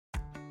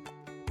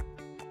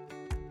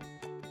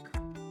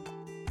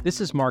This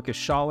is Marcus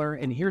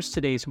Schaller, and here's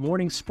today's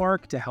Morning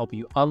Spark to help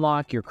you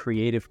unlock your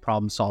creative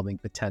problem-solving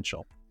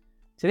potential.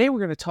 Today, we're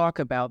going to talk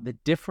about the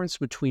difference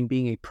between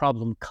being a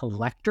problem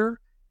collector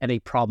and a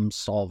problem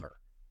solver.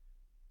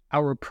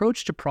 Our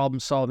approach to problem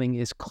solving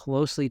is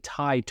closely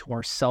tied to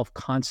our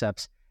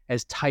self-concepts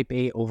as type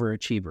A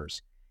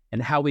overachievers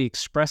and how we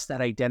express that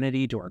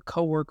identity to our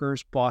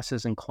coworkers,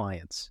 bosses, and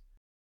clients.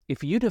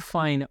 If you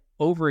define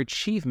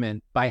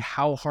overachievement by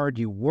how hard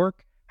you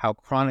work, how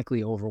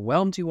chronically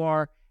overwhelmed you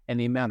are, and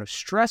the amount of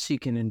stress you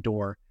can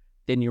endure,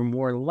 then you're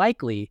more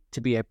likely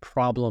to be a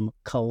problem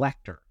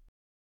collector.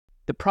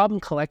 The problem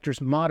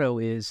collector's motto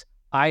is,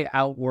 I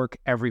outwork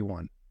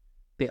everyone.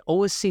 They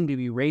always seem to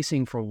be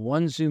racing from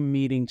one Zoom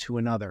meeting to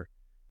another,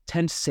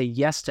 tend to say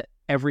yes to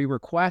every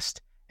request,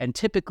 and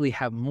typically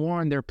have more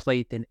on their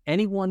plate than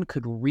anyone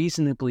could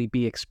reasonably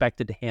be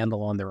expected to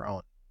handle on their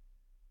own.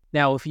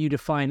 Now, if you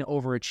define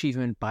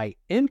overachievement by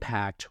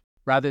impact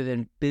rather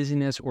than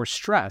busyness or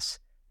stress,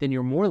 then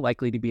you're more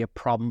likely to be a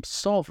problem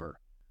solver.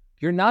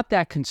 You're not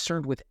that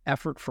concerned with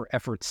effort for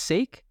effort's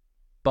sake,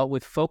 but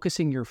with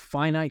focusing your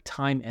finite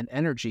time and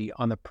energy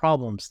on the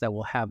problems that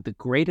will have the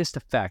greatest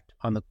effect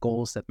on the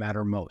goals that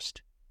matter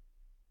most.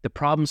 The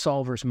problem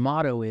solver's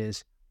motto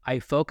is, I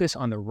focus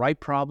on the right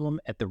problem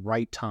at the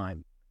right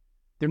time.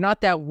 They're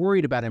not that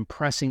worried about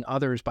impressing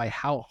others by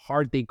how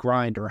hard they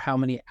grind or how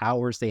many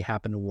hours they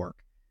happen to work.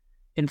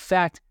 In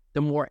fact, the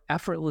more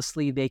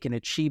effortlessly they can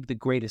achieve the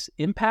greatest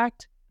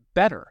impact,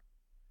 better.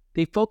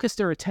 They focus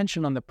their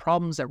attention on the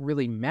problems that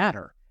really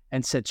matter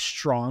and set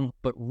strong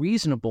but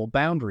reasonable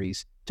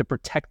boundaries to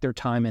protect their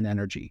time and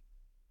energy.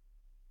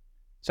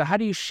 So how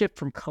do you shift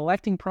from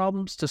collecting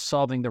problems to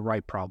solving the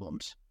right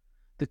problems?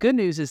 The good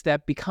news is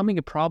that becoming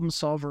a problem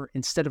solver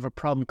instead of a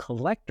problem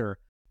collector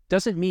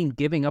doesn't mean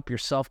giving up your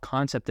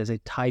self-concept as a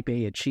type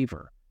A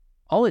achiever.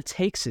 All it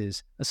takes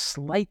is a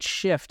slight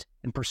shift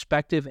in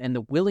perspective and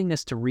the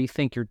willingness to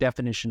rethink your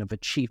definition of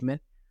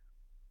achievement.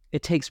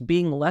 It takes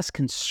being less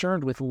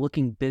concerned with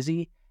looking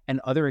busy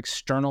and other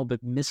external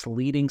but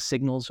misleading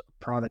signals of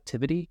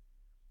productivity.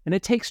 And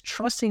it takes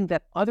trusting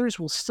that others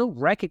will still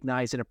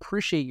recognize and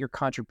appreciate your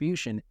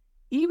contribution,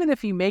 even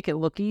if you make it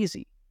look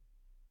easy.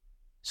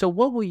 So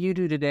what will you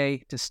do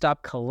today to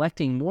stop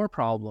collecting more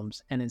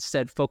problems and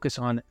instead focus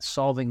on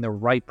solving the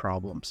right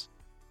problems?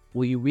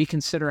 Will you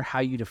reconsider how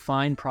you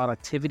define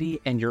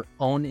productivity and your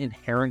own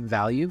inherent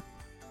value?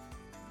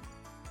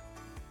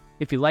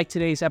 If you like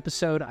today's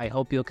episode, I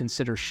hope you'll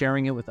consider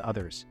sharing it with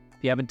others.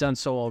 If you haven't done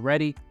so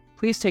already,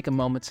 please take a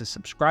moment to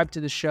subscribe to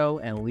the show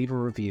and leave a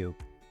review.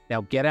 Now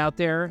get out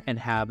there and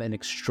have an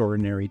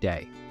extraordinary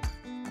day.